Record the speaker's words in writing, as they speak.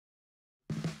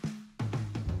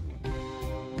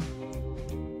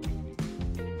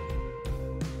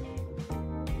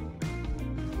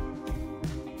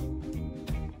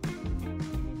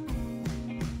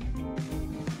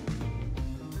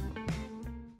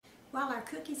while our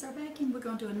cookies are baking, we're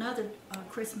going to do another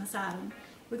Christmas item.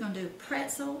 We're going to do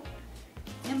pretzel,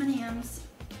 M&Ms,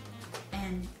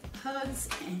 and hugs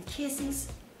and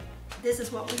kisses. This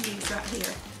is what we use right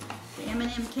here. The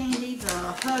M&M candy, the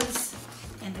hugs,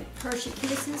 and the Hershey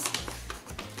Kisses.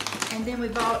 And then we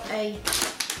bought a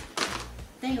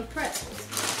thing of pretzels.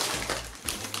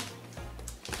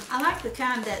 I like the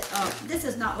kind that, this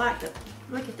is not like the,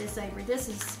 look at this, Avery, this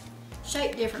is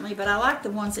shaped differently, but I like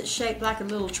the ones that shaped like a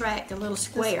little tract, a little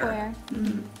square.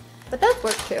 Mm-hmm. But those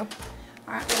work too.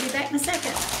 Alright, we'll be back in a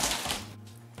second.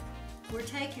 We're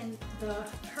taking the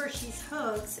Hershey's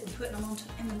Hugs and putting them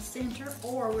in the center,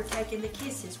 or we're taking the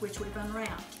Kisses, which we've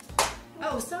unwrapped.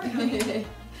 Oh, sorry, honey.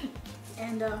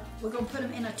 And we're going to put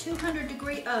them in a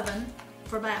 200-degree oven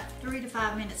for about 3 to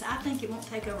 5 minutes. I think it won't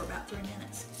take over about 3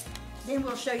 minutes. Then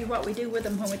we'll show you what we do with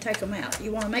them when we take them out.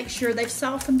 You want to make sure they've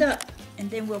softened up,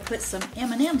 and then we'll put some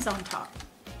M&Ms on top.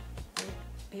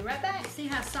 Be right back. See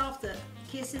how soft the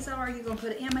Kisses are? You're going to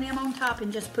put an M&M on top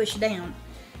and just push down.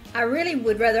 I really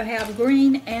would rather have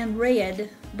green and red,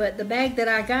 but the bag that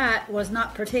I got was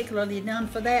not particularly done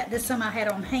for that. This some I had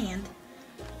on hand.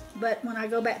 But when I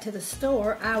go back to the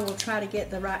store, I will try to get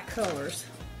the right colors.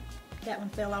 That one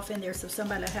fell off in there, so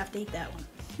somebody will have to eat that one.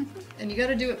 And you got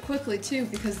to do it quickly too,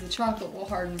 because the chocolate will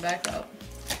harden back up.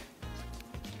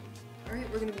 All right,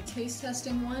 we're going to be taste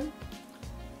testing one.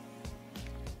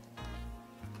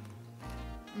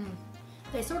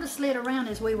 They sort of slid around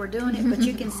as we were doing it, but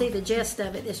you can see the gist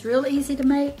of it. It's real easy to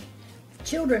make.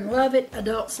 Children love it,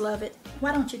 adults love it.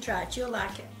 Why don't you try it? You'll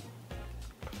like it.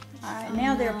 All right,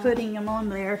 now they're putting them on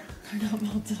there. They're not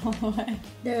melted all the way.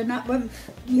 They're not. Well,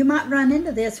 you might run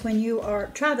into this when you are.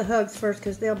 Try the hugs first,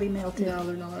 because they'll be melted. No,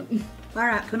 they're not. All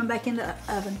right, put them back in the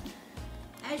oven.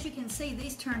 As you can see,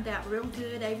 these turned out real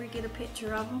good. Avery, get a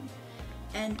picture of them.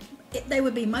 And they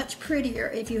would be much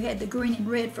prettier if you had the green and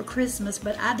red for Christmas,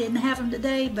 but I didn't have them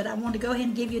today, but I want to go ahead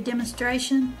and give you a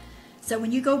demonstration. So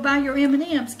when you go buy your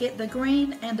M&Ms, get the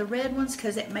green and the red ones,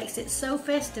 because it makes it so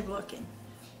festive looking.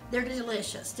 They're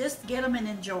delicious. Just get them and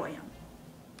enjoy them.